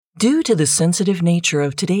Due to the sensitive nature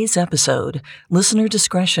of today's episode, listener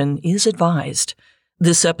discretion is advised.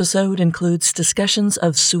 This episode includes discussions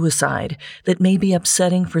of suicide that may be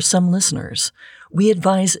upsetting for some listeners. We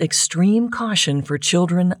advise extreme caution for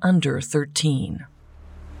children under 13.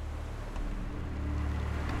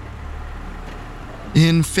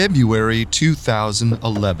 In February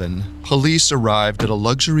 2011, police arrived at a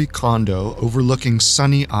luxury condo overlooking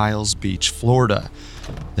Sunny Isles Beach, Florida.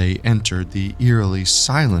 They entered the eerily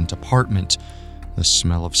silent apartment. The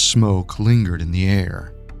smell of smoke lingered in the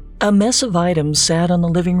air. A mess of items sat on the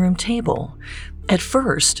living room table. At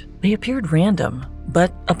first, they appeared random,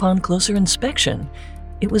 but upon closer inspection,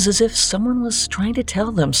 it was as if someone was trying to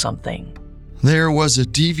tell them something. There was a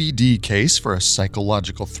DVD case for a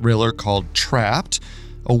psychological thriller called Trapped,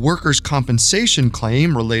 a workers' compensation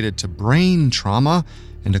claim related to brain trauma,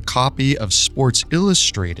 and a copy of Sports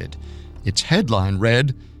Illustrated. Its headline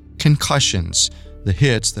read, "Concussions, the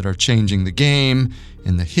hits that are changing the game,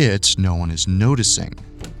 and the hits no one is noticing."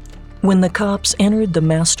 When the cops entered the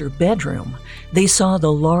master bedroom, they saw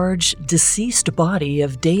the large, deceased body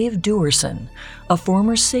of Dave Duerson, a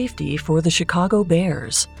former safety for the Chicago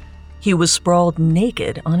Bears. He was sprawled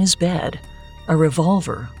naked on his bed. A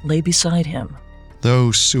revolver lay beside him.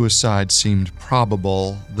 Though suicide seemed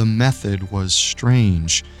probable, the method was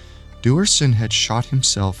strange. Duerson had shot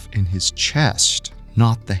himself in his chest,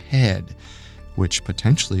 not the head, which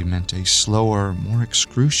potentially meant a slower, more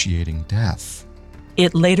excruciating death.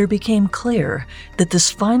 It later became clear that this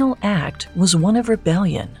final act was one of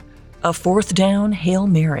rebellion, a fourth down Hail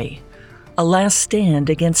Mary, a last stand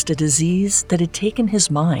against a disease that had taken his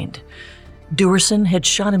mind. Duerson had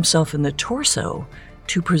shot himself in the torso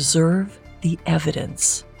to preserve the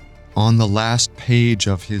evidence. On the last page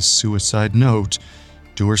of his suicide note,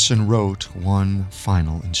 Duerson wrote one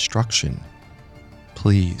final instruction.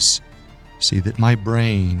 "Please, see that my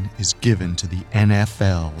brain is given to the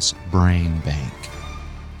NFL's brain bank."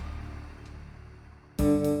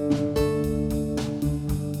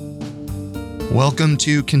 Welcome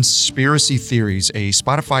to Conspiracy Theories, a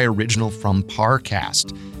Spotify original from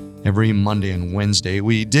Parcast. Every Monday and Wednesday,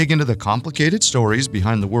 we dig into the complicated stories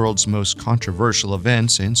behind the world's most controversial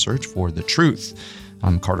events and search for the truth.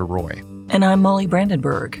 I'm Carter Roy. And I'm Molly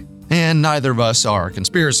Brandenburg. And neither of us are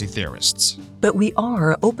conspiracy theorists. But we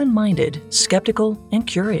are open-minded, skeptical, and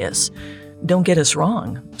curious. Don't get us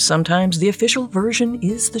wrong. Sometimes the official version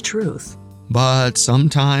is the truth. But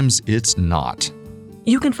sometimes it's not.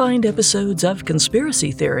 You can find episodes of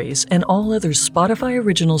Conspiracy Theories and all other Spotify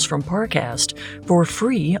originals from Parcast for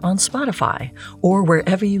free on Spotify or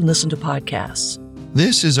wherever you listen to podcasts.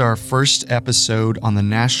 This is our first episode on the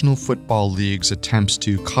National Football League's attempts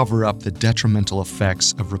to cover up the detrimental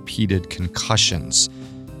effects of repeated concussions.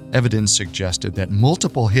 Evidence suggested that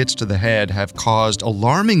multiple hits to the head have caused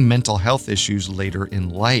alarming mental health issues later in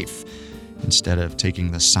life. Instead of taking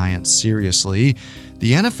the science seriously,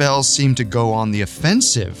 the NFL seemed to go on the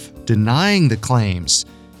offensive, denying the claims.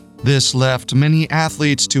 This left many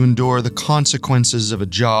athletes to endure the consequences of a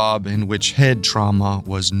job in which head trauma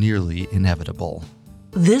was nearly inevitable.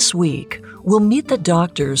 This week, we'll meet the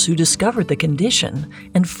doctors who discovered the condition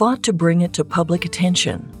and fought to bring it to public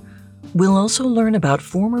attention. We'll also learn about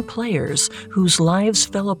former players whose lives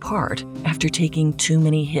fell apart after taking too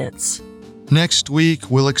many hits. Next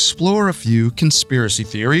week, we'll explore a few conspiracy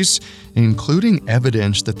theories, including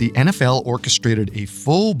evidence that the NFL orchestrated a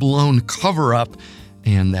full-blown cover-up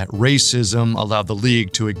and that racism allowed the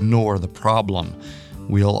league to ignore the problem.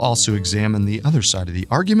 We'll also examine the other side of the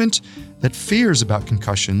argument that fears about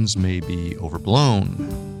concussions may be overblown.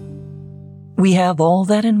 We have all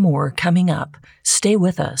that and more coming up. Stay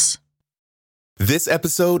with us. This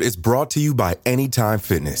episode is brought to you by Anytime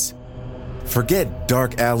Fitness. Forget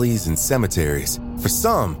dark alleys and cemeteries. For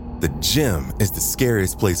some, the gym is the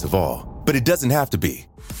scariest place of all, but it doesn't have to be.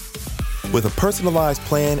 With a personalized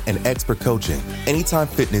plan and expert coaching, Anytime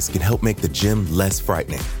Fitness can help make the gym less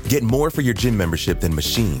frightening. Get more for your gym membership than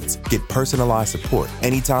machines. Get personalized support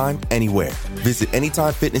anytime, anywhere. Visit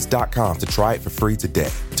AnytimeFitness.com to try it for free today.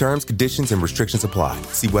 Terms, conditions, and restrictions apply.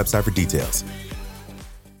 See website for details.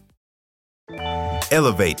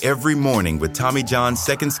 Elevate every morning with Tommy John's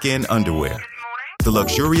Second Skin underwear. The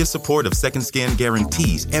luxurious support of Second Skin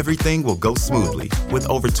guarantees everything will go smoothly. With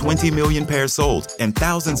over 20 million pairs sold and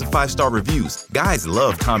thousands of 5-star reviews, guys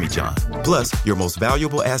love Tommy John. Plus, your most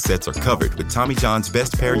valuable assets are covered with Tommy John's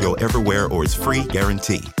best pair you'll ever wear or its free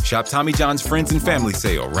guarantee. Shop Tommy John's Friends and Family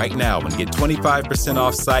Sale right now and get 25%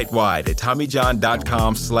 off site-wide at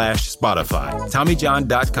TommyJohn.com/Spotify.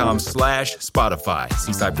 TommyJohn.com/Spotify.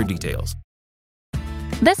 See site for details.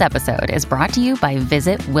 This episode is brought to you by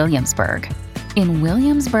Visit Williamsburg. In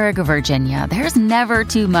Williamsburg, Virginia, there's never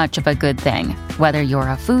too much of a good thing. Whether you're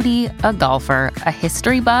a foodie, a golfer, a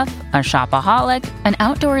history buff, a shopaholic, an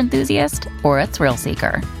outdoor enthusiast, or a thrill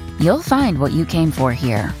seeker, you'll find what you came for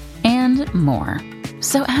here and more.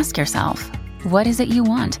 So ask yourself, what is it you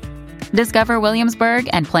want? Discover Williamsburg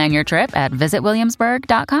and plan your trip at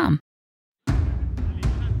visitwilliamsburg.com.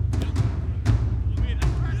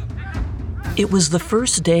 It was the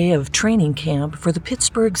first day of training camp for the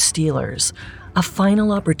Pittsburgh Steelers, a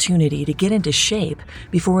final opportunity to get into shape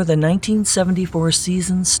before the 1974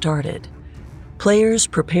 season started. Players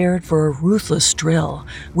prepared for a ruthless drill,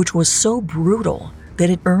 which was so brutal that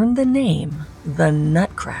it earned the name the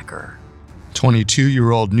Nutcracker.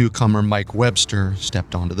 22-year-old newcomer Mike Webster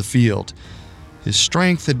stepped onto the field. His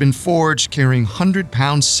strength had been forged carrying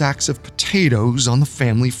 100-pound sacks of potatoes on the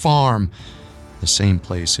family farm, the same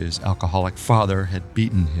place his alcoholic father had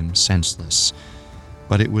beaten him senseless.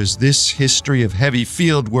 But it was this history of heavy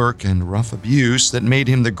field work and rough abuse that made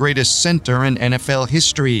him the greatest center in NFL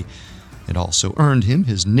history. It also earned him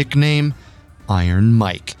his nickname, Iron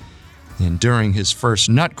Mike. And during his first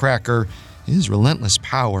Nutcracker, his relentless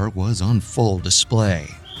power was on full display.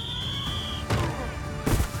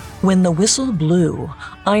 When the whistle blew,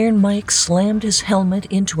 Iron Mike slammed his helmet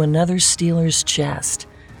into another Steeler's chest.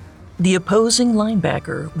 The opposing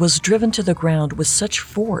linebacker was driven to the ground with such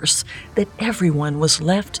force that everyone was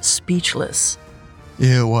left speechless.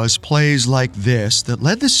 It was plays like this that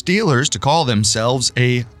led the Steelers to call themselves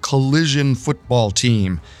a collision football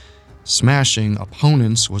team. Smashing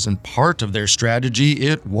opponents wasn't part of their strategy,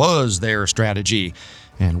 it was their strategy,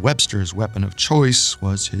 and Webster's weapon of choice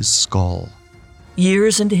was his skull.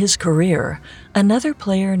 Years into his career, another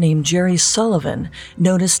player named Jerry Sullivan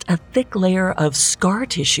noticed a thick layer of scar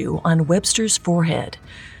tissue on Webster's forehead.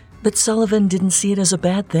 But Sullivan didn't see it as a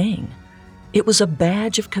bad thing. It was a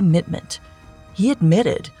badge of commitment. He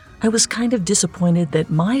admitted, "I was kind of disappointed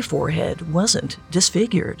that my forehead wasn't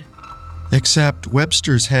disfigured." Except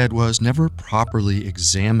Webster's head was never properly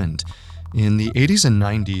examined. In the 80s and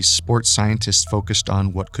 90s, sports scientists focused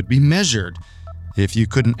on what could be measured. If you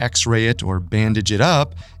couldn't x-ray it or bandage it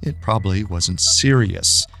up, it probably wasn't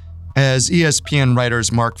serious. As ESPN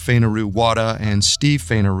writers Mark Fainaru-Wada and Steve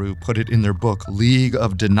Fainaru put it in their book League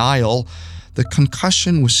of Denial, the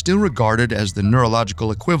concussion was still regarded as the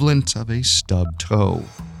neurological equivalent of a stubbed toe.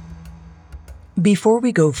 Before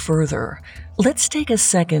we go further, let's take a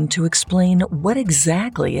second to explain what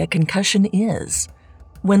exactly a concussion is.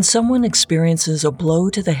 When someone experiences a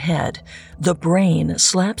blow to the head, the brain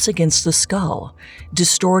slaps against the skull,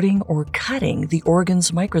 distorting or cutting the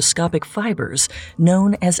organ's microscopic fibers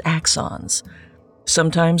known as axons.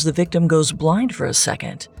 Sometimes the victim goes blind for a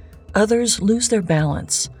second. Others lose their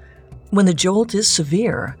balance. When the jolt is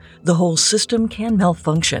severe, the whole system can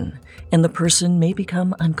malfunction, and the person may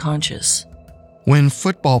become unconscious. When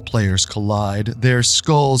football players collide, their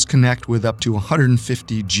skulls connect with up to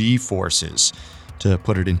 150 G-forces. To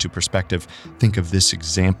put it into perspective, think of this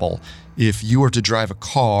example. If you were to drive a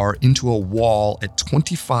car into a wall at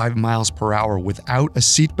 25 miles per hour without a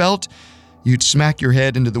seatbelt, you'd smack your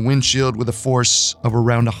head into the windshield with a force of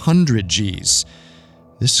around 100 Gs.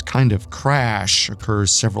 This kind of crash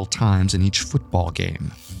occurs several times in each football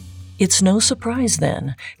game. It's no surprise,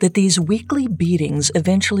 then, that these weekly beatings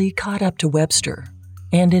eventually caught up to Webster.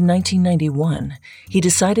 And in 1991, he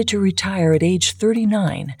decided to retire at age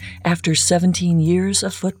 39 after 17 years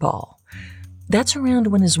of football. That's around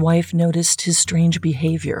when his wife noticed his strange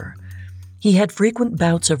behavior. He had frequent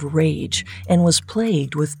bouts of rage and was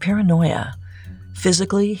plagued with paranoia.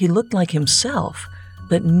 Physically, he looked like himself,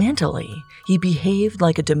 but mentally, he behaved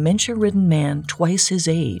like a dementia-ridden man twice his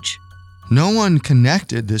age. No one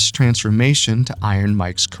connected this transformation to Iron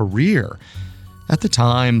Mike's career. At the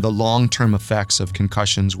time, the long-term effects of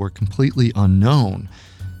concussions were completely unknown.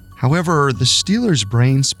 However, the Steelers'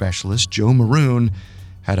 brain specialist, Joe Maroon,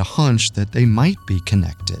 had a hunch that they might be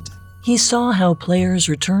connected. He saw how players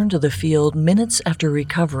returned to the field minutes after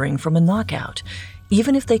recovering from a knockout,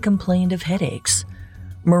 even if they complained of headaches.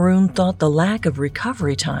 Maroon thought the lack of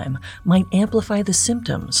recovery time might amplify the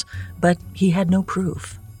symptoms, but he had no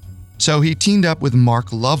proof. So he teamed up with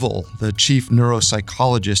Mark Lovell, the chief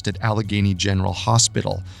neuropsychologist at Allegheny General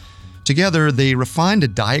Hospital. Together, they refined a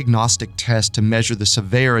diagnostic test to measure the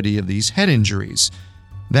severity of these head injuries.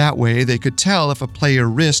 That way, they could tell if a player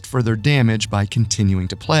risked further damage by continuing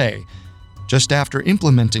to play. Just after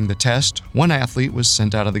implementing the test, one athlete was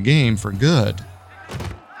sent out of the game for good.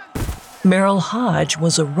 Merrill Hodge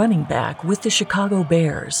was a running back with the Chicago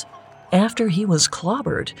Bears. After he was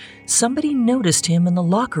clobbered, somebody noticed him in the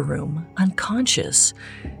locker room, unconscious.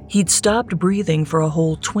 He'd stopped breathing for a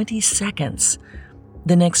whole 20 seconds.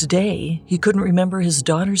 The next day, he couldn't remember his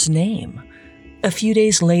daughter's name. A few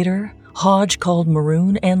days later, Hodge called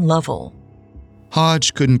Maroon and Lovell.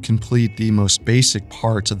 Hodge couldn't complete the most basic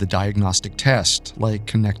parts of the diagnostic test, like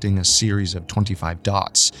connecting a series of 25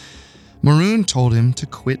 dots. Maroon told him to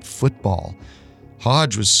quit football.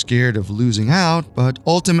 Hodge was scared of losing out, but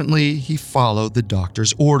ultimately he followed the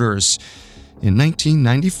doctor's orders. In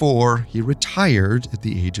 1994, he retired at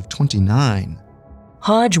the age of 29.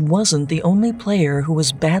 Hodge wasn't the only player who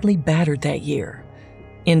was badly battered that year.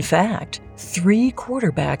 In fact, 3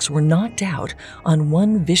 quarterbacks were knocked out on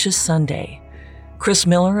one vicious Sunday. Chris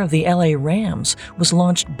Miller of the LA Rams was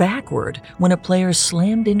launched backward when a player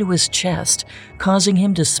slammed into his chest, causing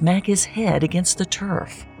him to smack his head against the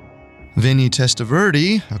turf. Vinny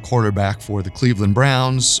Testaverde, a quarterback for the Cleveland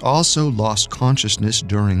Browns, also lost consciousness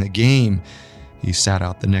during the game. He sat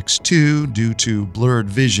out the next 2 due to blurred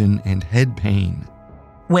vision and head pain.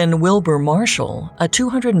 When Wilbur Marshall, a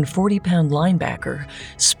 240-pound linebacker,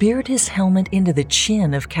 speared his helmet into the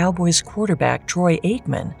chin of Cowboys quarterback Troy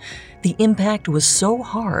Aikman, the impact was so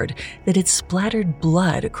hard that it splattered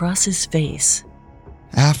blood across his face.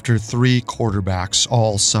 After 3 quarterbacks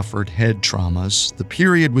all suffered head traumas, the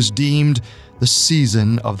period was deemed the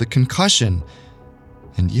season of the concussion.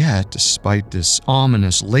 And yet, despite this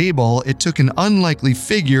ominous label, it took an unlikely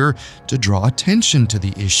figure to draw attention to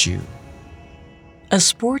the issue. A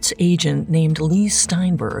sports agent named Lee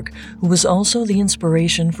Steinberg, who was also the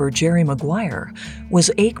inspiration for Jerry Maguire, was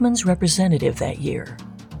Aikman's representative that year.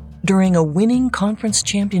 During a winning conference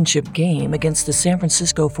championship game against the San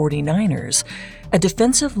Francisco 49ers, a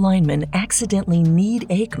defensive lineman accidentally kneed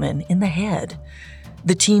Aikman in the head.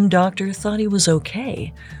 The team doctor thought he was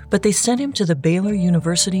okay, but they sent him to the Baylor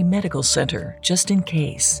University Medical Center just in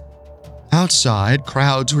case. Outside,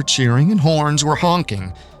 crowds were cheering and horns were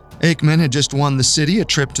honking. Aikman had just won the city a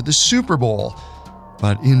trip to the Super Bowl.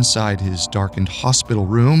 But inside his darkened hospital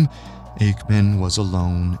room, Aikman was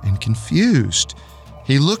alone and confused.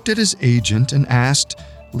 He looked at his agent and asked,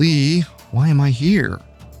 "Lee, why am I here?"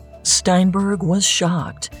 Steinberg was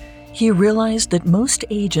shocked. He realized that most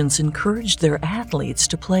agents encouraged their athletes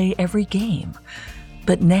to play every game.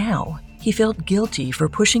 But now, he felt guilty for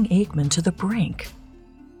pushing Aikman to the brink.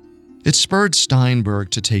 It spurred Steinberg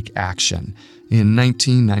to take action. In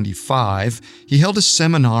 1995, he held a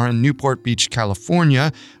seminar in Newport Beach,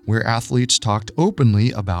 California, where athletes talked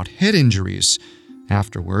openly about head injuries.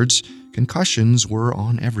 Afterwards, concussions were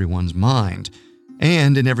on everyone's mind,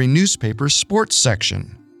 and in every newspaper's sports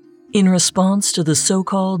section. In response to the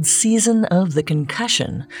so-called season of the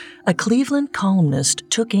concussion, a Cleveland columnist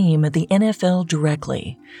took aim at the NFL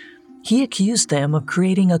directly. He accused them of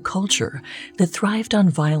creating a culture that thrived on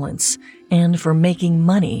violence and for making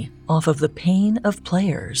money off of the pain of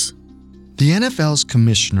players. The NFL's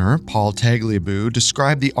commissioner, Paul Tagliabue,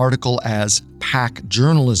 described the article as pack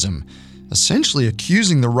journalism, essentially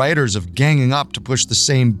accusing the writers of ganging up to push the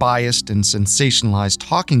same biased and sensationalized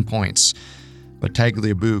talking points. But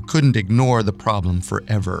Tagliabue couldn't ignore the problem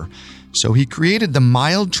forever. So he created the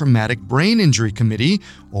Mild Traumatic Brain Injury Committee,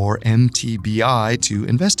 or MTBI, to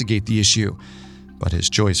investigate the issue. But his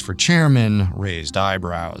choice for chairman raised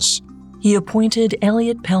eyebrows. He appointed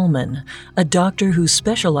Elliot Pellman, a doctor who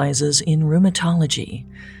specializes in rheumatology.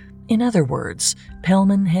 In other words,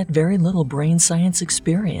 Pellman had very little brain science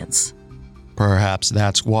experience. Perhaps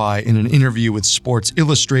that's why, in an interview with Sports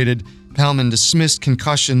Illustrated, Pellman dismissed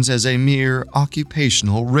concussions as a mere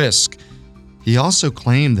occupational risk. He also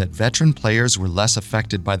claimed that veteran players were less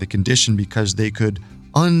affected by the condition because they could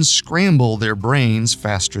unscramble their brains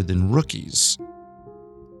faster than rookies.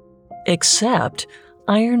 Except,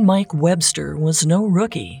 Iron Mike Webster was no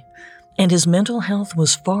rookie, and his mental health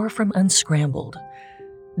was far from unscrambled.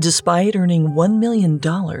 Despite earning $1 million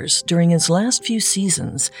during his last few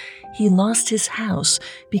seasons, he lost his house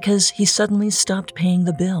because he suddenly stopped paying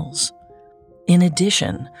the bills. In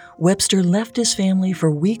addition, Webster left his family for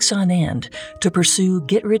weeks on end to pursue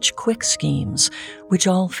get-rich-quick schemes, which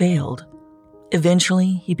all failed.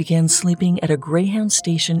 Eventually, he began sleeping at a Greyhound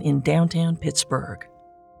station in downtown Pittsburgh.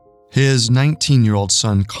 His 19-year-old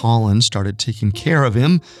son Colin started taking care of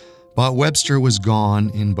him, but Webster was gone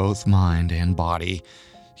in both mind and body.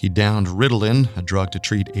 He downed Ritalin, a drug to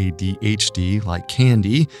treat ADHD, like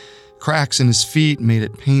candy. Cracks in his feet made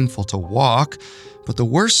it painful to walk, but the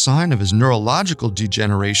worst sign of his neurological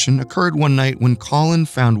degeneration occurred one night when Colin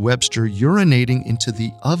found Webster urinating into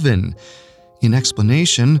the oven. In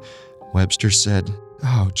explanation, Webster said,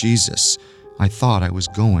 "Oh, Jesus, I thought I was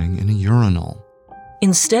going in a urinal."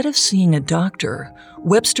 Instead of seeing a doctor,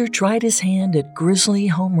 Webster tried his hand at grisly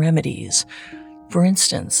home remedies. For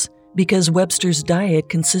instance, because Webster's diet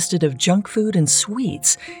consisted of junk food and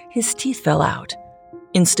sweets, his teeth fell out.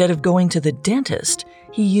 Instead of going to the dentist,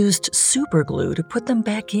 he used super glue to put them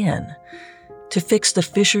back in. To fix the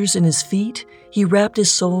fissures in his feet, he wrapped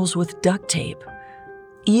his soles with duct tape.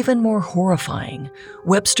 Even more horrifying,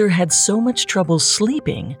 Webster had so much trouble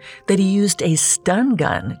sleeping that he used a stun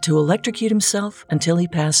gun to electrocute himself until he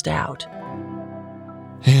passed out.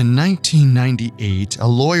 In 1998, a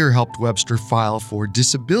lawyer helped Webster file for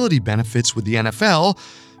disability benefits with the NFL,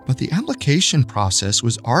 but the application process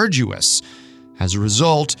was arduous. As a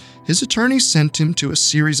result, his attorney sent him to a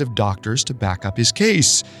series of doctors to back up his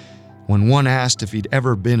case. When one asked if he'd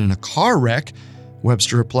ever been in a car wreck,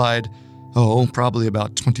 Webster replied, "Oh, probably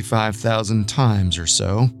about 25,000 times or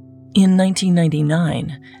so." In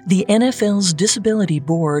 1999, the NFL's Disability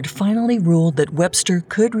Board finally ruled that Webster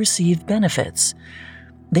could receive benefits.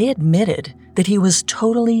 They admitted that he was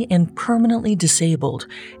totally and permanently disabled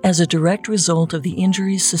as a direct result of the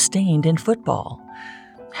injuries sustained in football.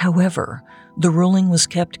 However, the ruling was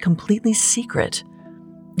kept completely secret.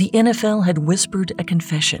 The NFL had whispered a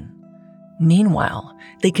confession. Meanwhile,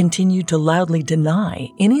 they continued to loudly deny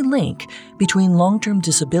any link between long-term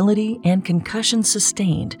disability and concussion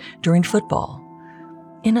sustained during football.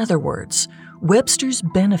 In other words, Webster's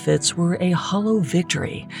benefits were a hollow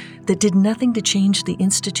victory that did nothing to change the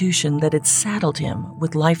institution that had saddled him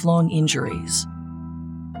with lifelong injuries.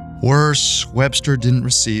 Worse, Webster didn't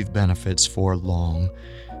receive benefits for long.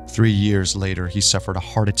 3 years later, he suffered a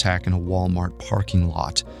heart attack in a Walmart parking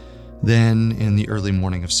lot. Then, in the early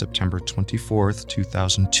morning of September 24,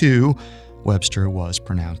 2002, Webster was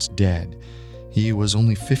pronounced dead. He was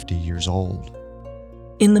only 50 years old.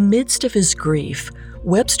 In the midst of his grief,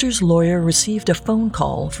 Webster's lawyer received a phone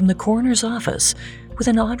call from the coroner's office with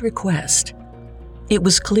an odd request. It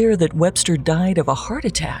was clear that Webster died of a heart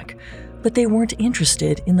attack, but they weren't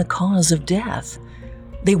interested in the cause of death.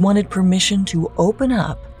 They wanted permission to open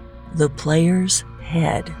up the player's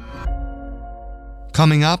head.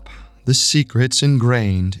 Coming up, the secrets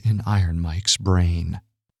ingrained in Iron Mike's brain.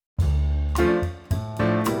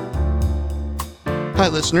 Hi,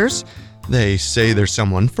 listeners. They say there's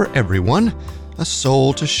someone for everyone. A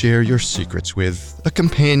soul to share your secrets with, a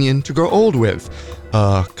companion to grow old with,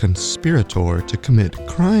 a conspirator to commit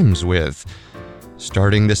crimes with.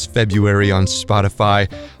 Starting this February on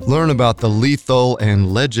Spotify, learn about the lethal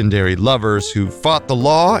and legendary lovers who fought the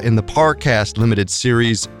law in the Parcast limited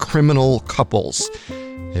series Criminal Couples.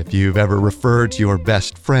 If you've ever referred to your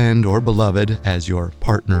best friend or beloved as your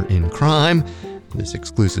partner in crime, this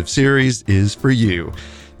exclusive series is for you.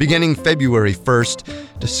 Beginning February 1st,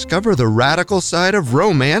 discover the radical side of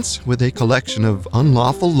romance with a collection of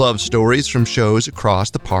unlawful love stories from shows across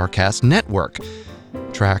the Parcast network.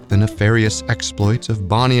 Track the nefarious exploits of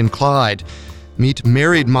Bonnie and Clyde, meet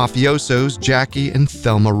married mafiosos Jackie and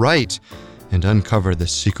Thelma Wright, and uncover the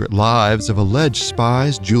secret lives of alleged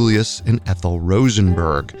spies Julius and Ethel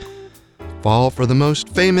Rosenberg. Fall for the most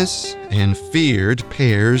famous and feared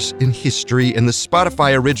pairs in history in the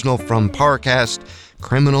Spotify original from Parcast,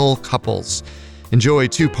 Criminal Couples. Enjoy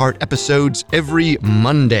 2-part episodes every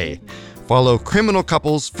Monday. Follow Criminal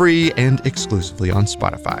Couples free and exclusively on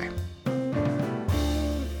Spotify.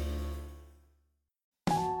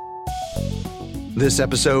 This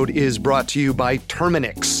episode is brought to you by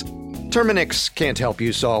Terminix. Terminix can't help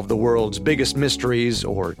you solve the world's biggest mysteries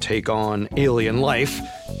or take on alien life,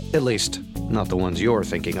 at least not the ones you're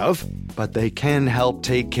thinking of, but they can help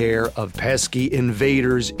take care of pesky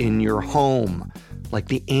invaders in your home, like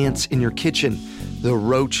the ants in your kitchen, the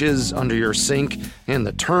roaches under your sink, and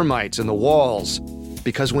the termites in the walls.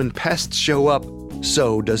 Because when pests show up,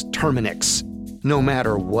 so does Terminix. No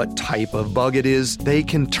matter what type of bug it is, they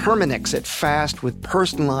can Terminix it fast with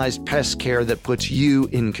personalized pest care that puts you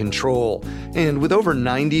in control. And with over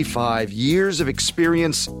 95 years of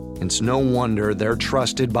experience, it's no wonder they're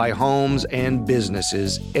trusted by homes and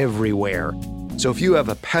businesses everywhere. So if you have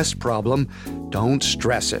a pest problem, don't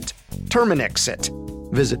stress it. Terminix it.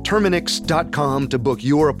 Visit Terminix.com to book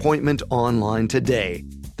your appointment online today.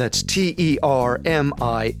 That's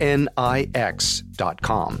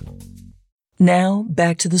TERMINIX.com. Now,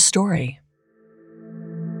 back to the story.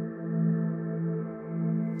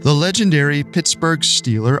 The legendary Pittsburgh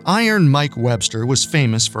Steeler Iron Mike Webster was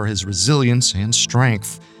famous for his resilience and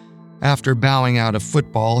strength. After bowing out of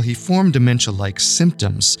football, he formed dementia-like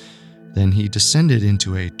symptoms. Then he descended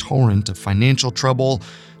into a torrent of financial trouble,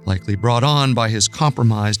 likely brought on by his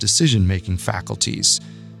compromised decision-making faculties.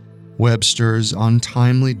 Webster's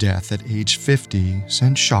untimely death at age 50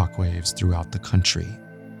 sent shockwaves throughout the country.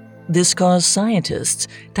 This caused scientists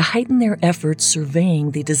to heighten their efforts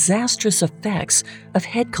surveying the disastrous effects of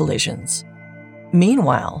head collisions.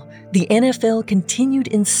 Meanwhile, the NFL continued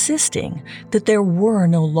insisting that there were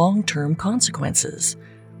no long-term consequences.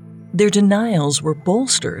 Their denials were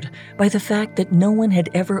bolstered by the fact that no one had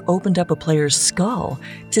ever opened up a player's skull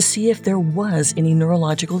to see if there was any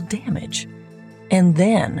neurological damage. And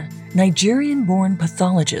then, Nigerian-born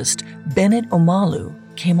pathologist Bennett Omalu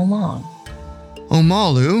came along.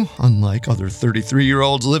 Omalu, unlike other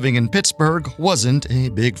 33-year-olds living in Pittsburgh, wasn't a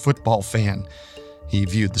big football fan. He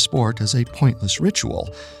viewed the sport as a pointless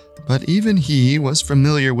ritual, but even he was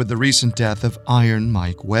familiar with the recent death of Iron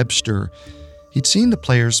Mike Webster. He'd seen the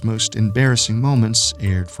player's most embarrassing moments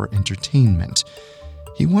aired for entertainment.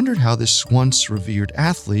 He wondered how this once revered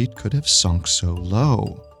athlete could have sunk so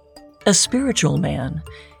low. A spiritual man,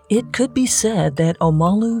 it could be said that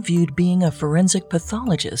Omalu viewed being a forensic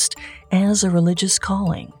pathologist as a religious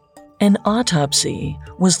calling. An autopsy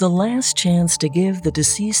was the last chance to give the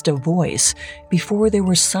deceased a voice before they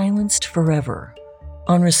were silenced forever.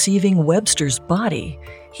 On receiving Webster's body,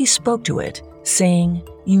 he spoke to it, saying,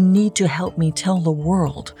 "You need to help me tell the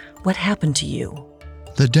world what happened to you."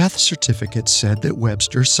 The death certificate said that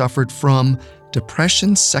Webster suffered from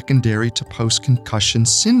depression secondary to post-concussion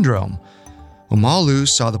syndrome. Omalu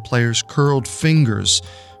saw the player's curled fingers,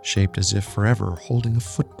 shaped as if forever holding a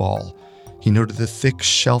football. He noted the thick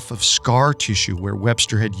shelf of scar tissue where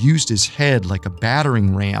Webster had used his head like a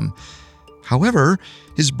battering ram. However,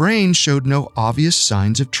 his brain showed no obvious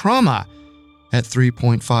signs of trauma. At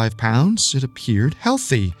 3.5 pounds, it appeared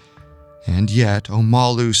healthy. And yet,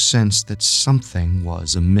 Omalu sensed that something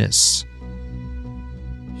was amiss.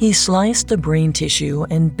 He sliced the brain tissue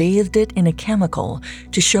and bathed it in a chemical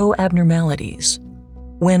to show abnormalities.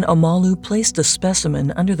 When Omalu placed the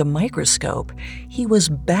specimen under the microscope, he was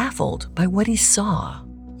baffled by what he saw.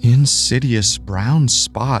 Insidious brown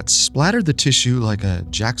spots splattered the tissue like a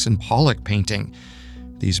Jackson Pollock painting.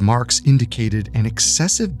 These marks indicated an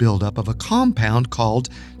excessive buildup of a compound called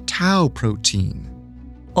tau protein.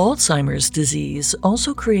 Alzheimer's disease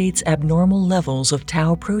also creates abnormal levels of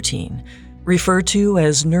tau protein, referred to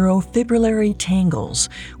as neurofibrillary tangles,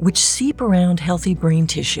 which seep around healthy brain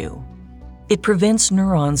tissue. It prevents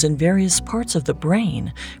neurons in various parts of the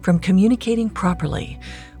brain from communicating properly,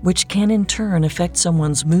 which can in turn affect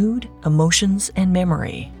someone's mood, emotions, and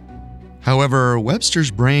memory. However,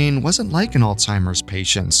 Webster's brain wasn't like an Alzheimer's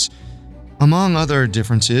patient's. Among other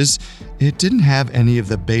differences, it didn't have any of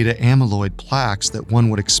the beta amyloid plaques that one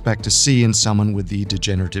would expect to see in someone with the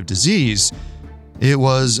degenerative disease. It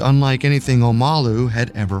was unlike anything Omalu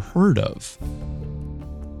had ever heard of.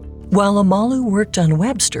 While Omalu worked on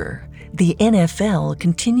Webster, the NFL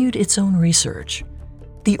continued its own research.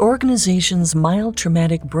 The organization's Mild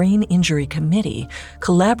Traumatic Brain Injury Committee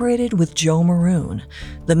collaborated with Joe Maroon,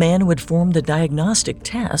 the man who had formed the diagnostic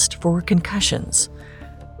test for concussions.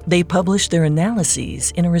 They published their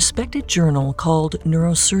analyses in a respected journal called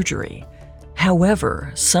Neurosurgery.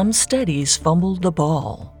 However, some studies fumbled the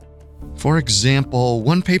ball. For example,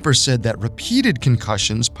 one paper said that repeated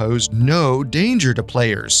concussions posed no danger to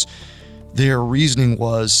players. Their reasoning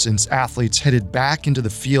was, since athletes headed back into the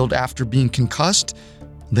field after being concussed,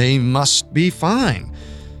 they must be fine.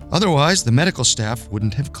 Otherwise, the medical staff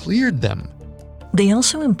wouldn't have cleared them. They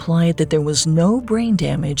also implied that there was no brain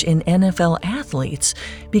damage in NFL athletes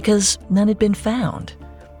because none had been found.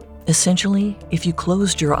 Essentially, if you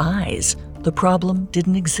closed your eyes, the problem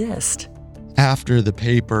didn't exist. After the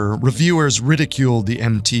paper, reviewers ridiculed the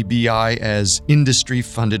MTBI as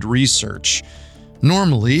industry-funded research.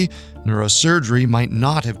 Normally, Neurosurgery might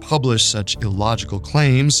not have published such illogical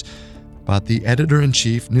claims, but the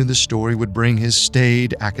editor-in-chief knew the story would bring his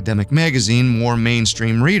staid academic magazine more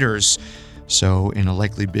mainstream readers. So, in a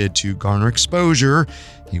likely bid to garner exposure,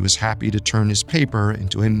 he was happy to turn his paper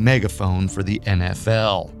into a megaphone for the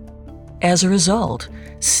NFL. As a result,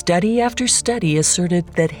 study after study asserted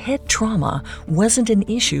that head trauma wasn't an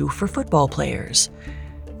issue for football players.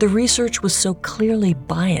 The research was so clearly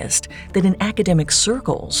biased that in academic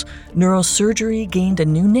circles, Neurosurgery gained a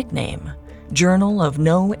new nickname, Journal of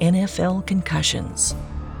No NFL Concussions.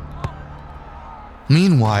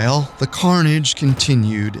 Meanwhile, the carnage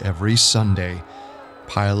continued every Sunday.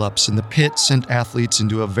 Pile-ups in the pit sent athletes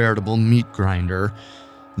into a veritable meat grinder.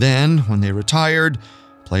 Then, when they retired,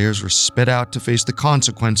 players were sped out to face the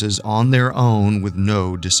consequences on their own with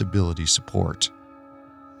no disability support.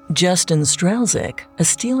 Justin Strelzik, a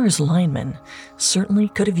Steelers lineman, certainly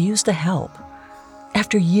could have used the help.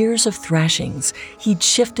 After years of thrashings, he'd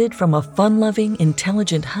shifted from a fun-loving,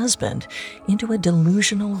 intelligent husband into a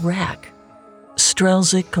delusional wreck.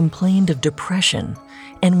 Strelzik complained of depression,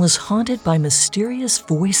 and was haunted by mysterious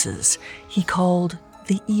voices he called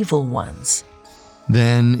the Evil Ones.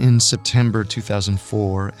 Then, in September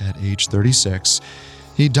 2004, at age 36,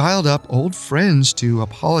 he dialed up old friends to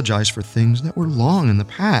apologize for things that were long in the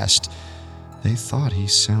past. They thought he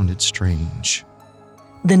sounded strange.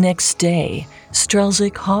 The next day,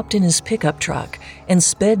 Strelzik hopped in his pickup truck and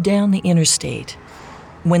sped down the interstate.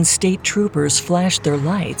 When state troopers flashed their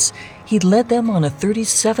lights, he led them on a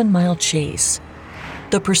 37-mile chase.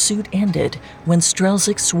 The pursuit ended when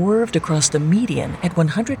Strelzik swerved across the median at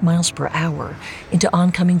 100 miles per hour into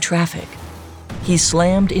oncoming traffic. He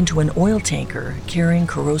slammed into an oil tanker carrying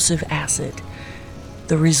corrosive acid.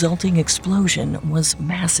 The resulting explosion was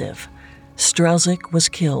massive. Strelzik was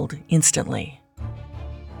killed instantly.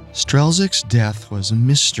 Strelzik's death was a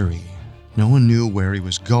mystery. No one knew where he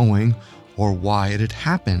was going or why it had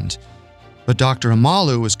happened. But Dr.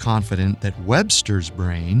 Amalu was confident that Webster's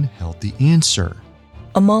brain held the answer.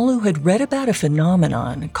 Amalu had read about a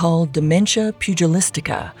phenomenon called dementia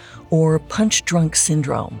pugilistica, or punch-drunk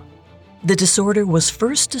syndrome. The disorder was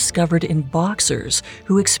first discovered in boxers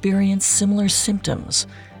who experienced similar symptoms: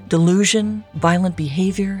 delusion, violent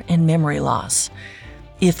behavior, and memory loss.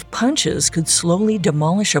 If punches could slowly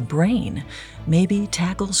demolish a brain, maybe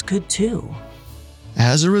tackles could too.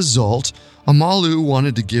 As a result, Amalu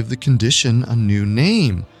wanted to give the condition a new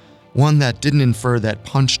name, one that didn't infer that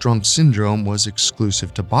punch-drunk syndrome was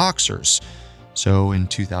exclusive to boxers. So in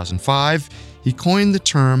 2005, he coined the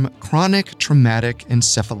term chronic traumatic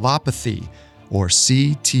encephalopathy, or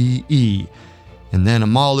CTE, and then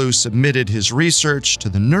Amalu submitted his research to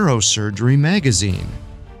the Neurosurgery magazine.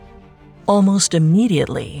 Almost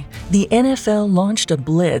immediately, the NFL launched a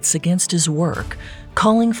blitz against his work,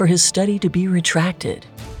 calling for his study to be retracted.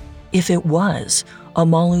 If it was,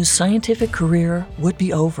 Amalu's scientific career would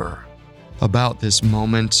be over. About this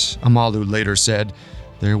moment, Amalu later said,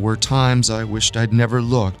 "There were times I wished I'd never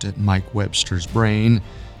looked at Mike Webster's brain.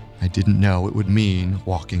 I didn't know it would mean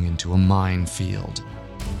walking into a minefield."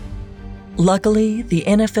 Luckily, the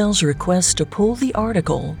NFL's request to pull the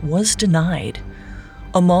article was denied.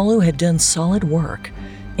 Amalu had done solid work,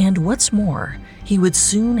 and what's more, he would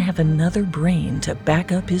soon have another brain to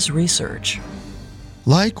back up his research.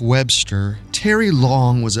 Like Webster, Terry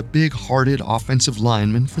Long was a big-hearted offensive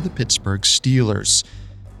lineman for the Pittsburgh Steelers.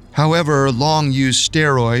 However, Long used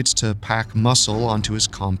steroids to pack muscle onto his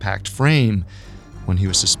compact frame. When he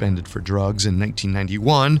was suspended for drugs in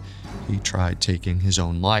 1991, he tried taking his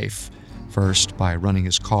own life, first by running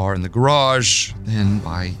his car in the garage, then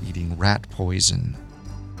by eating rat poison.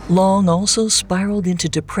 Long also spiraled into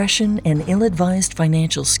depression and ill-advised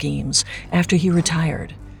financial schemes after he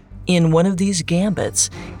retired. In one of these gambits,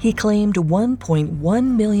 he claimed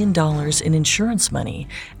 $1.1 million in insurance money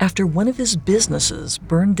after one of his businesses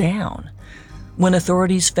burned down. When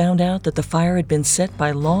authorities found out that the fire had been set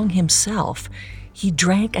by Long himself, he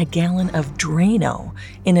drank a gallon of Drano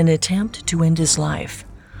in an attempt to end his life.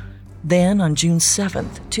 Then, on June 7,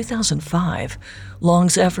 2005,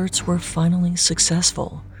 Long's efforts were finally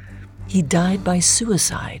successful. He died by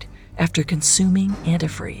suicide after consuming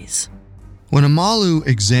antifreeze. When Amalu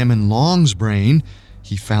examined Long's brain,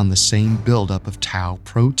 he found the same buildup of tau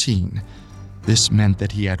protein. This meant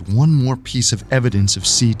that he had one more piece of evidence of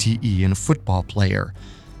CTE in a football player.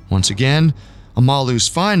 Once again, Amalu's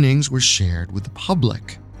findings were shared with the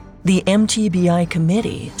public. The MTBI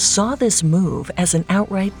committee saw this move as an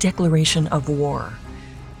outright declaration of war.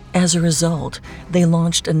 As a result, they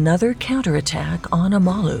launched another counterattack on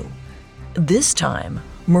Amalu. This time,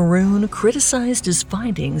 Maroon criticized his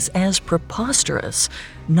findings as preposterous,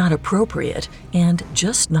 not appropriate, and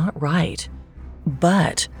just not right.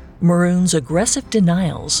 But Maroon's aggressive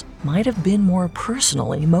denials might have been more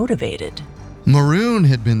personally motivated. Maroon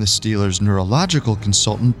had been the Steelers' neurological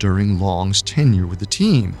consultant during Long's tenure with the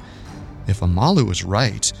team. If Amalu was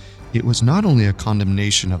right, it was not only a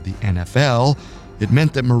condemnation of the NFL, it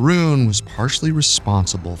meant that Maroon was partially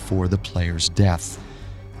responsible for the player's death.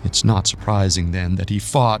 It's not surprising, then, that he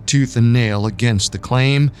fought tooth and nail against the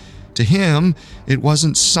claim. To him, it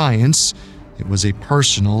wasn't science, it was a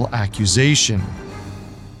personal accusation.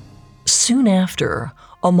 Soon after,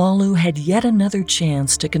 Amalu had yet another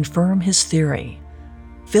chance to confirm his theory.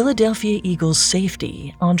 Philadelphia Eagles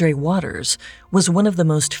safety, Andre Waters, was one of the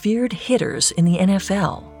most feared hitters in the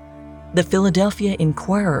NFL. The Philadelphia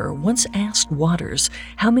Inquirer once asked Waters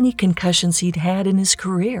how many concussions he'd had in his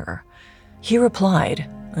career. He replied,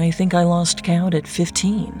 "I think I lost count at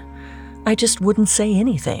 15. I just wouldn't say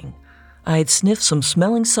anything. I'd sniff some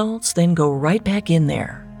smelling salts, then go right back in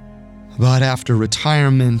there." But after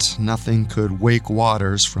retirement, nothing could wake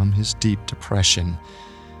Waters from his deep depression.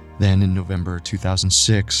 Then in November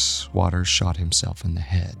 2006, Waters shot himself in the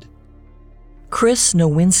head. Chris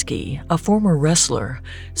Nowinski, a former wrestler,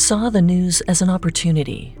 saw the news as an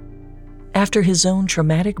opportunity. After his own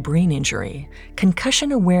traumatic brain injury,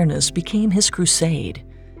 concussion awareness became his crusade.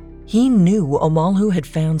 He knew Omalu had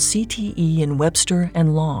found CTE in Webster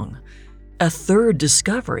and Long. A third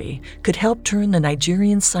discovery could help turn the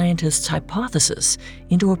Nigerian scientist's hypothesis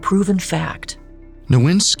into a proven fact.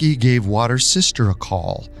 Nowinski gave Waters' sister a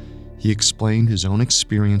call. He explained his own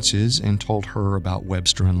experiences and told her about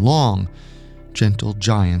Webster and Long, gentle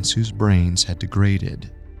giants whose brains had degraded.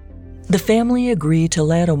 The family agreed to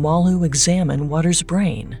let Omalu examine Waters'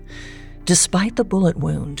 brain. Despite the bullet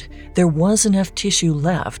wound, there was enough tissue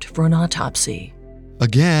left for an autopsy.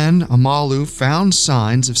 Again, Omalu found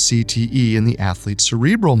signs of CTE in the athlete's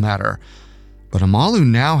cerebral matter, but Omalu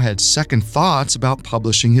now had second thoughts about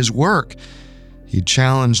publishing his work. He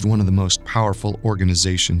challenged one of the most powerful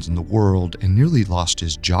organizations in the world and nearly lost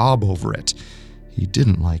his job over it. He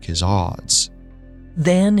didn't like his odds.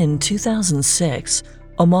 Then, in 2006,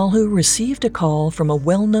 Omalu received a call from a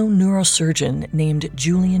well-known neurosurgeon named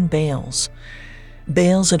Julian Bales.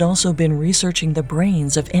 Bales had also been researching the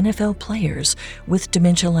brains of NFL players with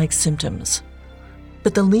dementia-like symptoms.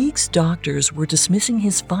 But the league's doctors were dismissing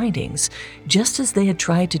his findings just as they had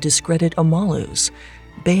tried to discredit Omalu's.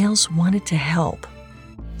 Bales wanted to help.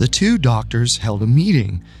 The two doctors held a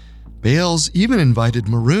meeting. Bales even invited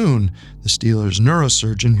Maroon, the Steelers'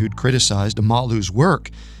 neurosurgeon who'd criticized Omalu's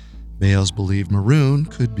work. Bales believed Maroon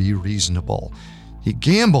could be reasonable. He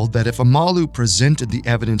gambled that if Omalu presented the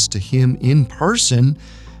evidence to him in person,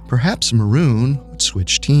 perhaps Maroon would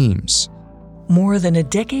switch teams. More than a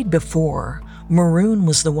decade before, Maroon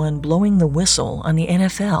was the one blowing the whistle on the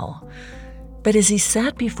NFL. But as he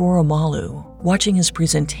sat before Omalu, watching his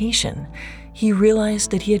presentation, he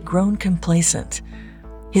realized that he had grown complacent.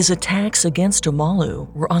 His attacks against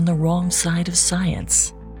Omalu were on the wrong side of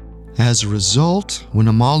science. As a result, when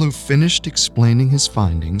Omalu finished explaining his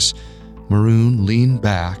findings, Maroon leaned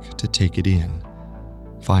back to take it in.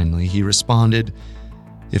 Finally, he responded,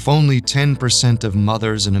 "If only 10% of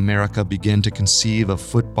mothers in America begin to conceive of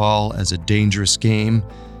football as a dangerous game,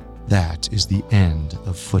 that is the end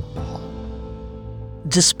of football."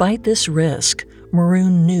 Despite this risk,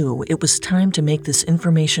 Maroon knew it was time to make this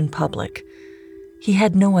information public. He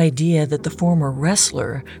had no idea that the former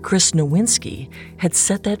wrestler, Chris Nowinski, had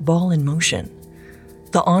set that ball in motion.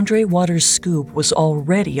 The Andre Waters scoop was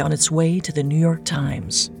already on its way to the New York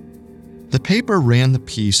Times. The paper ran the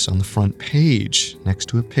piece on the front page next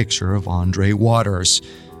to a picture of Andre Waters.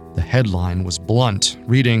 The headline was blunt,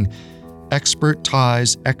 reading, "Expert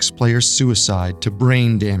ties ex-player suicide to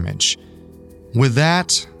brain damage." With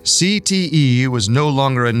that, CTE was no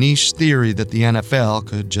longer a niche theory that the NFL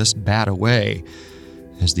could just bat away.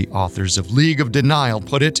 As the authors of League of Denial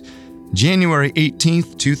put it, January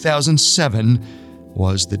 18th, 2007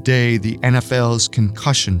 was the day the NFL's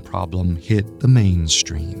concussion problem hit the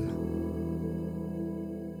mainstream.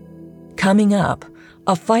 Coming up,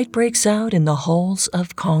 a fight breaks out in the halls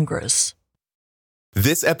of Congress.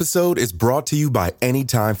 This episode is brought to you by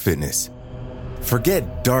Anytime Fitness.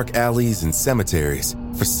 Forget dark alleys and cemeteries.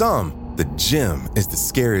 For some, the gym is the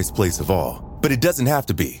scariest place of all, but it doesn't have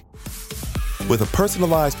to be. With a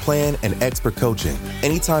personalized plan and expert coaching,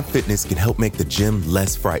 Anytime Fitness can help make the gym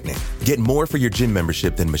less frightening. Get more for your gym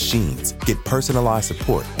membership than machines. Get personalized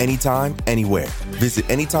support anytime, anywhere. Visit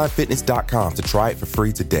AnytimeFitness.com to try it for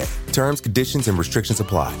free today. Terms, conditions, and restrictions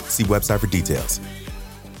apply. See website for details.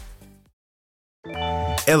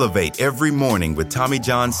 Elevate every morning with Tommy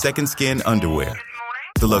John's Second Skin underwear.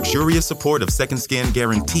 The luxurious support of Second Skin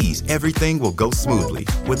guarantees everything will go smoothly.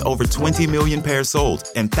 With over 20 million pairs sold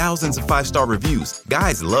and thousands of 5-star reviews,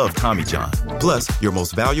 guys love Tommy John. Plus, your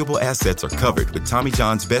most valuable assets are covered with Tommy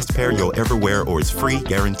John's best pair you'll ever wear or its free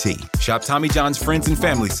guarantee. Shop Tommy John's Friends and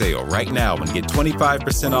Family Sale right now and get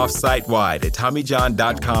 25% off site-wide at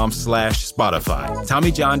TommyJohn.com/Spotify.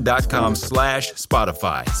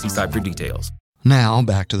 TommyJohn.com/Spotify. See site for details. Now,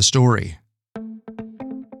 back to the story.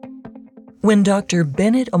 When Dr.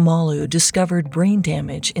 Bennett Omalu discovered brain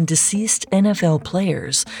damage in deceased NFL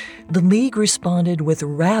players, the league responded with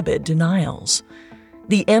rabid denials.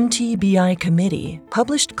 The MTBI committee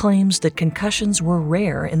published claims that concussions were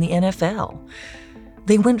rare in the NFL.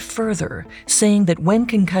 They went further, saying that when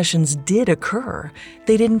concussions did occur,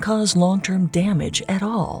 they didn't cause long-term damage at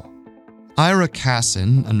all. Ira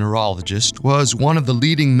Casson, a neurologist, was one of the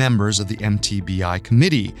leading members of the MTBI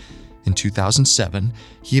committee. In 2007,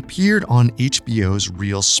 he appeared on HBO's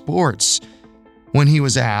Real Sports. When he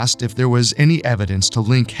was asked if there was any evidence to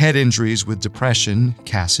link head injuries with depression,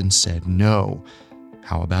 Casson said no.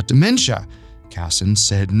 How about dementia? Kasson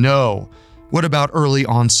said no. What about early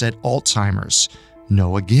onset Alzheimer's?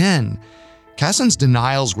 No again. Kasson's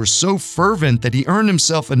denials were so fervent that he earned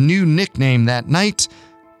himself a new nickname that night,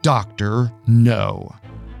 Dr. No.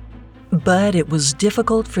 But it was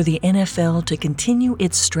difficult for the NFL to continue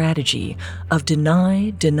its strategy of deny,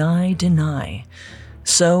 deny, deny.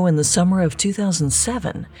 So in the summer of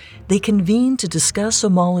 2007, they convened to discuss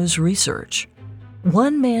Omalu's research.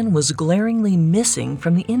 One man was glaringly missing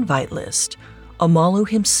from the invite list, Omalu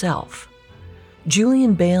himself.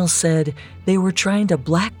 Julian Bale said they were trying to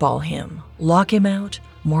blackball him, lock him out,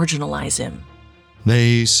 marginalize him.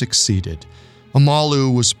 They succeeded.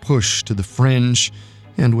 Omalu was pushed to the fringe,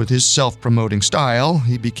 and with his self-promoting style,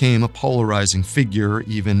 he became a polarizing figure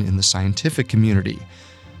even in the scientific community.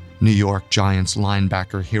 New York Giants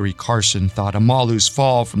linebacker Harry Carson thought Omalu's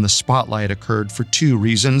fall from the spotlight occurred for two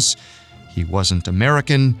reasons. He wasn't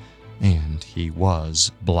American, and he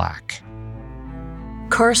was black.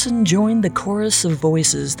 Carson joined the chorus of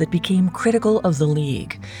voices that became critical of the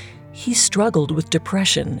league. He struggled with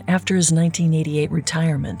depression after his 1988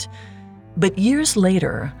 retirement. But years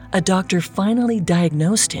later, a doctor finally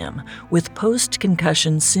diagnosed him with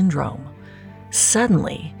post-concussion syndrome.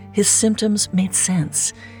 Suddenly, his symptoms made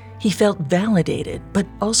sense. He felt validated, but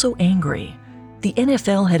also angry. The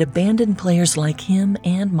NFL had abandoned players like him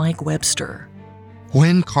and Mike Webster.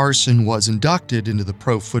 When Carson was inducted into the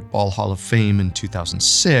Pro Football Hall of Fame in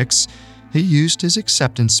 2006, he used his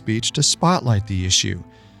acceptance speech to spotlight the issue.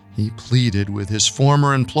 He pleaded with his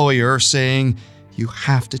former employer, saying, "You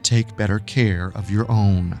have to take better care of your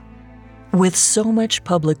own." With so much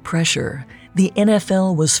public pressure, the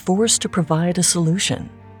NFL was forced to provide a solution.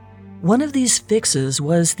 One of these fixes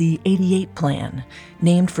was the 88 plan,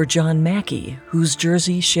 named for John Mackey, whose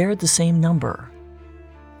jersey shared the same number.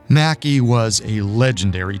 Mackey was a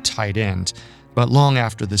legendary tight end, but long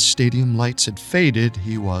after the stadium lights had faded,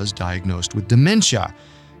 he was diagnosed with dementia.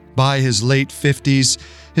 By his late 50s,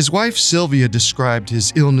 his wife Sylvia described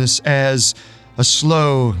his illness as a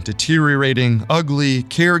slow, deteriorating, ugly,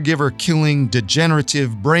 caregiver-killing,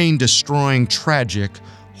 degenerative, brain-destroying, tragic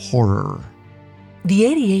horror. The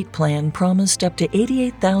 88 plan promised up to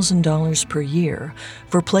 $88,000 per year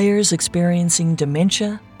for players experiencing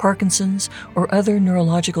dementia, Parkinson's, or other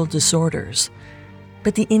neurological disorders.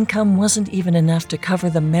 But the income wasn't even enough to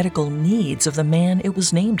cover the medical needs of the man it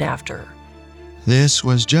was named after. This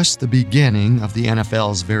was just the beginning of the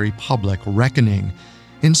NFL's very public reckoning.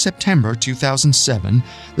 In September 2007,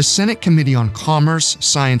 the Senate Committee on Commerce,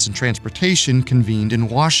 Science, and Transportation convened in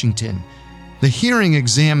Washington. The hearing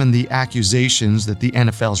examined the accusations that the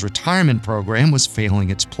NFL's retirement program was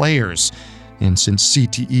failing its players. And since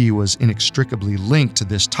CTE was inextricably linked to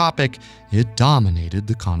this topic, it dominated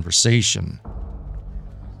the conversation.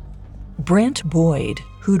 Brent Boyd,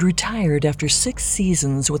 who'd retired after 6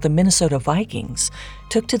 seasons with the Minnesota Vikings,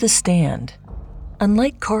 took to the stand.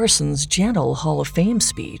 Unlike Carson's gentle Hall of Fame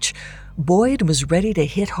speech, Boyd was ready to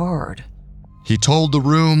hit hard. He told the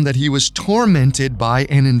room that he was tormented by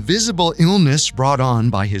an invisible illness brought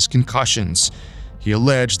on by his concussions. He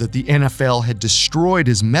alleged that the NFL had destroyed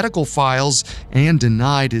his medical files and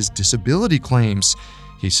denied his disability claims.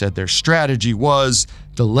 He said their strategy was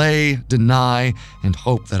delay, deny, and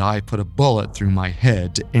hope that I put a bullet through my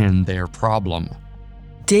head to end their problem.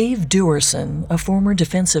 Dave Duerson, a former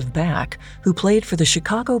defensive back who played for the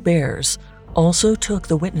Chicago Bears, also took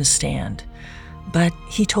the witness stand. But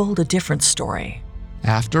he told a different story.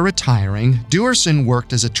 After retiring, Duerson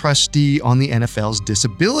worked as a trustee on the NFL's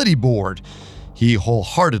disability board. He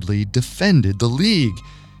wholeheartedly defended the league.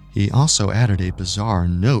 He also added a bizarre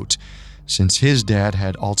note. Since his dad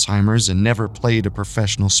had Alzheimer's and never played a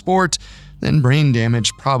professional sport, then brain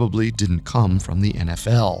damage probably didn't come from the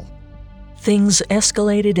NFL. Things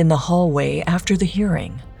escalated in the hallway after the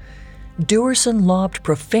hearing. Duerson lobbed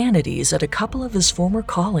profanities at a couple of his former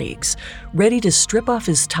colleagues, ready to strip off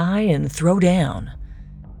his tie and throw down.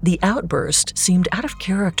 The outburst seemed out of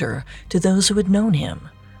character to those who had known him.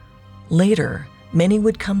 Later, many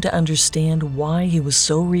would come to understand why he was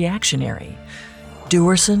so reactionary.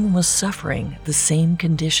 Duerson was suffering the same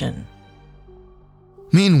condition.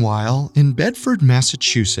 Meanwhile, in Bedford,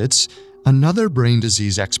 Massachusetts, another brain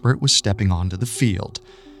disease expert was stepping onto the field,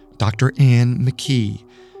 Dr. Ann McKee.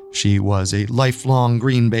 She was a lifelong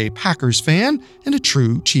Green Bay Packers fan and a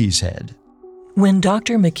true cheesehead. When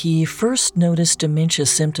Dr. McKee first noticed dementia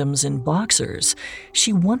symptoms in boxers,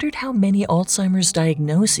 she wondered how many Alzheimer's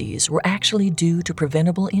diagnoses were actually due to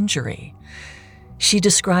preventable injury. She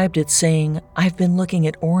described it saying, "I've been looking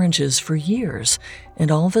at oranges for years,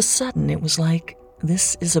 and all of a sudden it was like,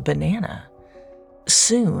 this is a banana."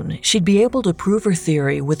 Soon, she'd be able to prove her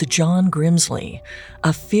theory with John Grimsley,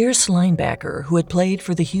 a fierce linebacker who had played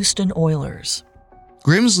for the Houston Oilers.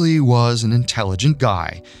 Grimsley was an intelligent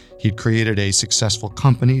guy. He'd created a successful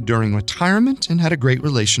company during retirement and had a great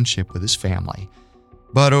relationship with his family.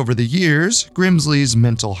 But over the years, Grimsley's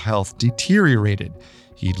mental health deteriorated.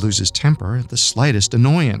 He'd lose his temper at the slightest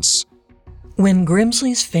annoyance. When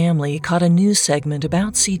Grimsley's family caught a news segment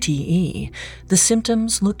about CTE, the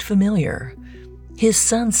symptoms looked familiar. His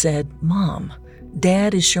son said, "Mom,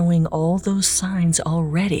 Dad is showing all those signs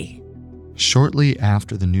already." Shortly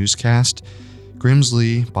after the newscast,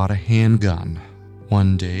 Grimsley bought a handgun.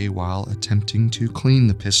 One day, while attempting to clean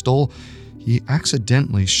the pistol, he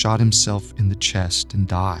accidentally shot himself in the chest and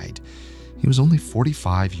died. He was only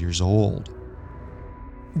 45 years old.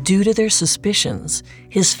 Due to their suspicions,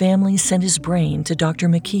 his family sent his brain to Dr.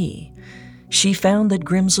 McKee. She found that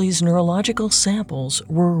Grimsley's neurological samples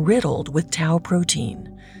were riddled with tau protein.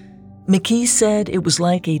 McKee said it was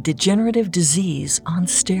like a degenerative disease on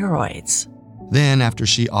steroids. Then, after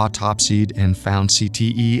she autopsied and found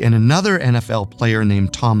CTE in another NFL player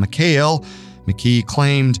named Tom McHale, McKee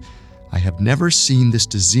claimed, "I have never seen this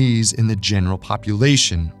disease in the general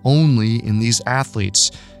population, only in these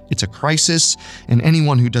athletes. It's a crisis, and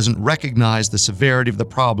anyone who doesn't recognize the severity of the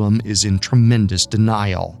problem is in tremendous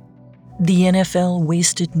denial." The NFL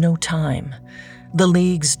wasted no time. The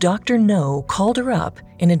league's Dr. No called her up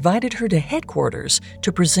and invited her to headquarters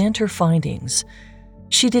to present her findings.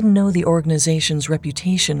 She didn't know the organization's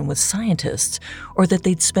reputation with scientists or that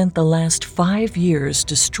they'd spent the last 5 years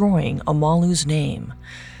destroying Amalu's name.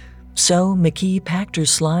 So McKee packed her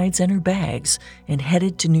slides and her bags and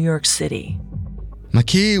headed to New York City.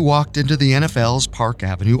 McKee walked into the NFL's Park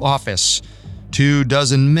Avenue office.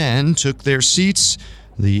 24 men took their seats,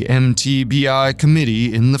 the MTBI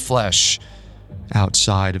committee in the flesh.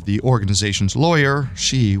 Outside of the organization's lawyer,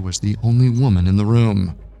 she was the only woman in the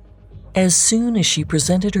room. As soon as she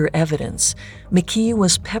presented her evidence, McKee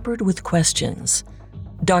was peppered with questions.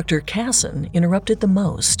 Dr. Casson interrupted the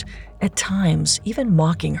most, at times even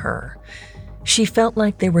mocking her. She felt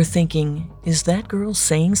like they were thinking, "Is that girl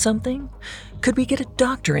saying something? Could we get a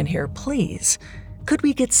doctor in here, please? Could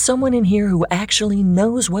we get someone in here who actually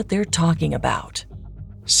knows what they're talking about?"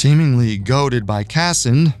 Seemingly goaded by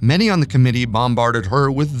Casson, many on the committee bombarded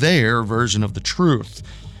her with their version of the truth.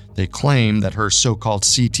 They claimed that her so-called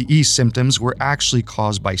CTE symptoms were actually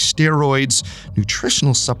caused by steroids,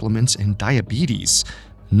 nutritional supplements, and diabetes,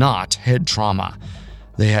 not head trauma.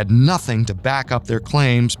 They had nothing to back up their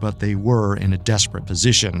claims, but they were in a desperate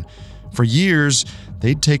position. For years,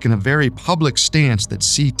 they'd taken a very public stance that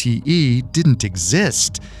CTE didn't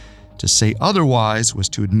exist. To say otherwise was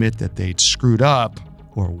to admit that they'd screwed up,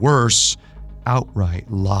 or worse,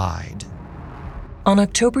 outright lied. On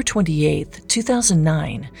October 28,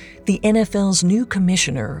 2009, the NFL's new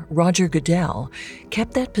commissioner, Roger Goodell,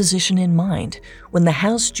 kept that position in mind when the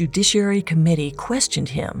House Judiciary Committee questioned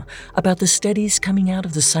him about the studies coming out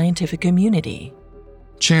of the scientific community.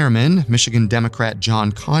 Chairman, Michigan Democrat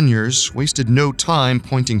John Conyers, wasted no time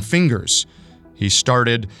pointing fingers. He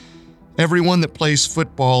started, "Everyone that plays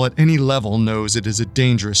football at any level knows it is a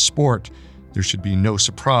dangerous sport. There should be no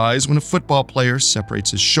surprise when a football player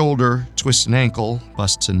separates his shoulder, twists an ankle,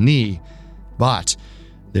 busts a knee. But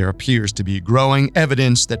there appears to be growing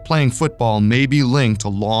evidence that playing football may be linked to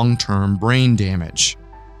long-term brain damage."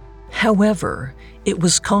 However, it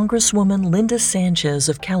was Congresswoman Linda Sanchez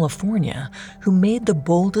of California who made the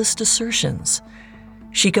boldest assertions.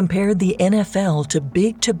 She compared the NFL to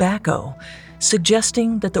big tobacco,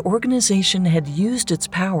 suggesting that the organization had used its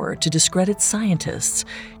power to discredit scientists,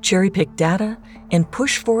 cherry-pick data, and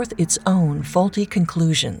push forth its own faulty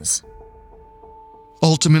conclusions.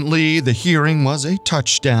 Ultimately, the hearing was a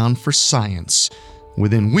touchdown for science.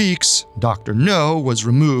 Within weeks, Dr. No was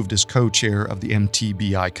removed as co-chair of the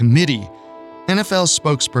MTBI committee. NFL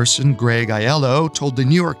spokesperson Greg Aiello told the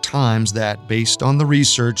New York Times that, based on the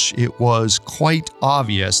research, it was quite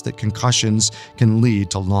obvious that concussions can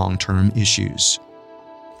lead to long-term issues.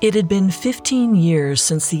 It had been 15 years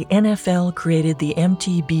since the NFL created the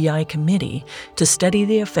MTBI committee to study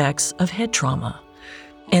the effects of head trauma,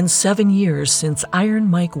 and 7 years since Iron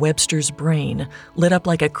Mike Webster's brain lit up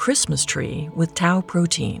like a Christmas tree with tau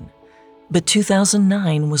protein. But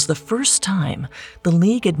 2009 was the first time the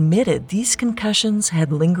league admitted these concussions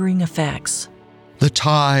had lingering effects. The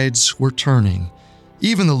tides were turning.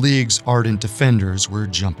 Even the league's ardent defenders were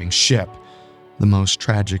jumping ship. The most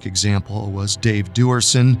tragic example was Dave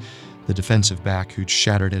Duerson, the defensive back who'd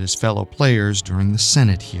shattered at his fellow players during the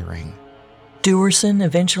Senate hearing. Duerson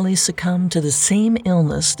eventually succumbed to the same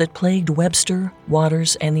illness that plagued Webster,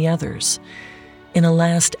 Waters, and the others. In a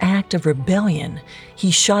last act of rebellion,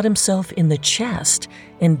 he shot himself in the chest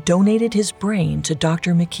and donated his brain to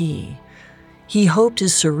Dr. McKee. He hoped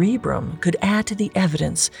his cerebrum could add to the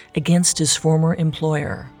evidence against his former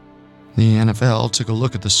employer. The NFL took a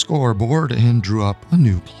look at the scoreboard and drew up a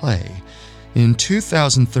new play. In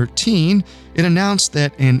 2013, it announced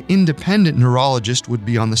that an independent neurologist would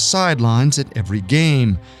be on the sidelines at every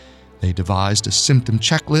game. They devised a symptom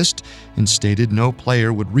checklist and stated no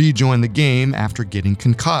player would rejoin the game after getting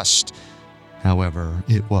concussed. However,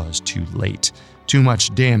 it was too late. Too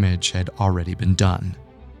much damage had already been done.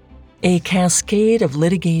 A cascade of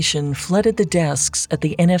litigation flooded the desks at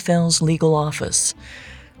the NFL's legal office.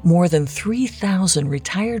 More than 3,000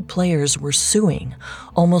 retired players were suing,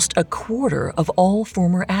 almost a quarter of all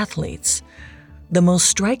former athletes. The most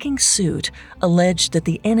striking suit alleged that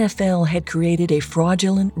the NFL had created a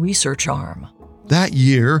fraudulent research arm. That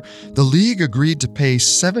year, the league agreed to pay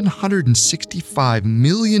 $765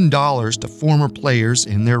 million to former players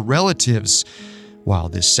and their relatives. While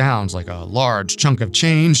this sounds like a large chunk of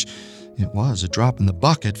change, it was a drop in the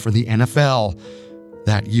bucket for the NFL.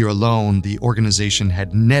 That year alone, the organization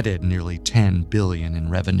had netted nearly $10 billion in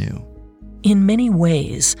revenue. In many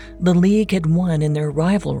ways, the league had won in their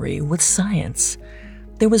rivalry with science.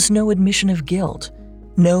 There was no admission of guilt,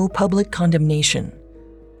 no public condemnation.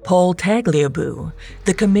 Paul Tagliabue,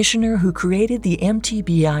 the commissioner who created the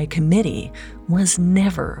MTBI committee, was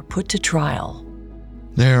never put to trial.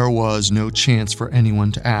 There was no chance for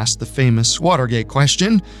anyone to ask the famous Watergate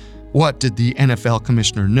question: what did the NFL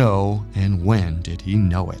commissioner know, and when did he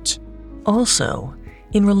know it? Also,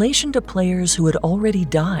 in relation to players who had already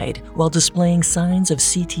died while displaying signs of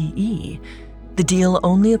CTE, the deal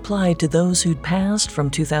only applied to those who'd passed from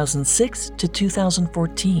 2006 to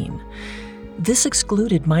 2014. This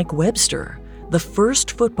excluded Mike Webster, the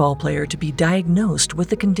first football player to be diagnosed with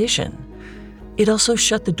the condition. It also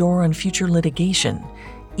shut the door on future litigation,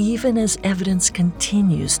 even as evidence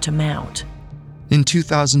continues to mount. In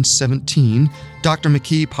 2017, Dr.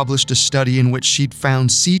 McKee published a study in which she'd found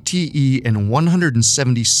CTE in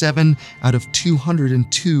 177 out of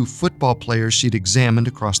 202 football players she'd examined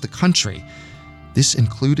across the country. This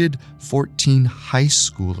included 14 high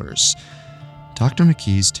schoolers. Dr.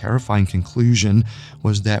 McKee's terrifying conclusion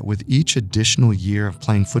was that with each additional year of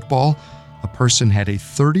playing football, a person had a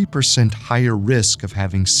 30% higher risk of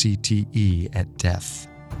having CTE at death.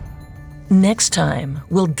 Next time,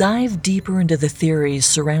 we'll dive deeper into the theories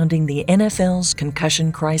surrounding the NFL's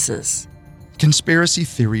concussion crisis. Conspiracy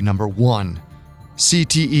theory number 1.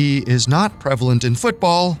 CTE is not prevalent in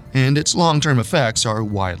football, and its long-term effects are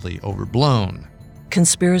widely overblown.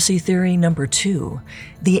 Conspiracy theory number 2.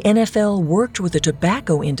 The NFL worked with the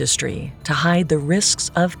tobacco industry to hide the risks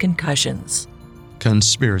of concussions.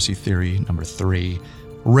 Conspiracy theory number 3.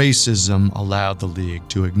 Racism allowed the league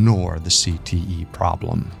to ignore the CTE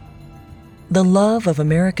problem. The love of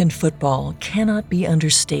American football cannot be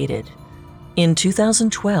understated. In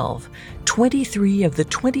 2012, 23 of the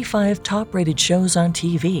 25 top-rated shows on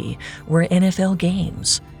TV were NFL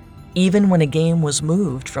games. Even when a game was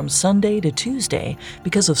moved from Sunday to Tuesday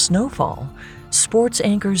because of snowfall, sports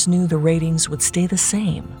anchors knew the ratings would stay the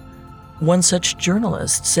same. One such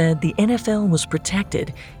journalist said the NFL was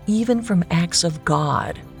protected even from acts of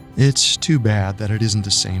God. It's too bad that it isn't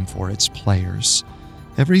the same for its players.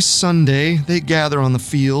 Every Sunday, they gather on the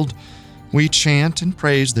field. We chant and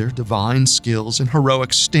praise their divine skills and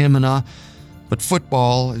heroic stamina. But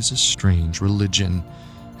football is a strange religion.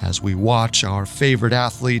 As we watch our favorite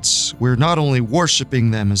athletes, we're not only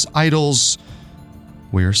worshiping them as idols,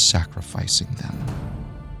 we're sacrificing them.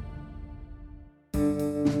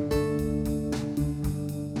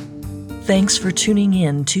 Thanks for tuning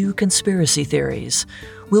in to Conspiracy Theories.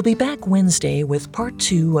 We'll be back Wednesday with part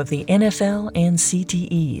 2 of the NFL and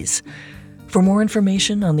CTEs. For more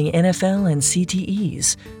information on the NFL and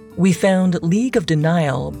CTEs, we found League of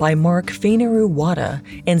Denial by Mark Fainaru-Wada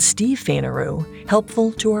and Steve Fainaru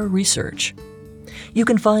helpful to our research. You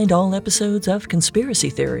can find all episodes of Conspiracy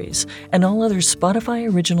Theories and all other Spotify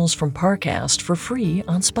originals from Parcast for free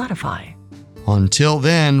on Spotify. Until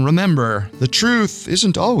then, remember, the truth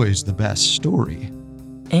isn't always the best story.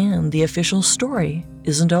 And the official story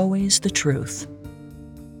isn't always the truth.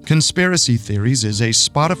 Conspiracy Theories is a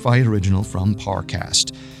Spotify original from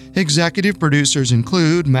Parcast. Executive producers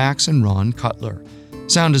include Max and Ron Cutler.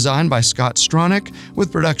 Sound design by Scott Stronach,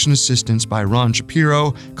 with production assistance by Ron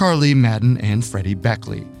Shapiro, Carly Madden, and Freddie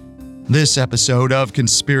Beckley. This episode of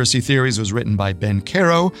Conspiracy Theories was written by Ben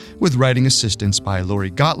Caro, with writing assistance by Lori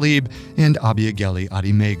Gottlieb and Abiageli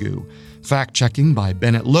Adimegu. Fact-checking by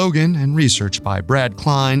Bennett Logan and research by Brad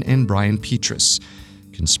Klein and Brian Petrus.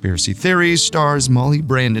 Conspiracy Theories stars Molly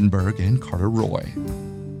Brandenburg and Carter Roy.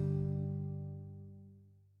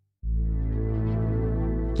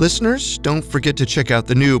 Listeners, don't forget to check out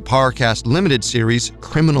the new Parcast Limited series,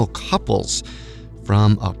 Criminal Couples.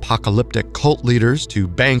 From apocalyptic cult leaders to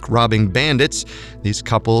bank-robbing bandits, these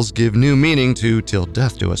couples give new meaning to Till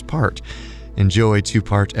Death Do Us Part. Enjoy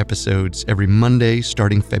 2-part episodes every Monday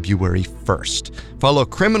starting February 1st. Follow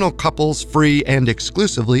Criminal Couples free and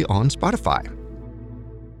exclusively on Spotify.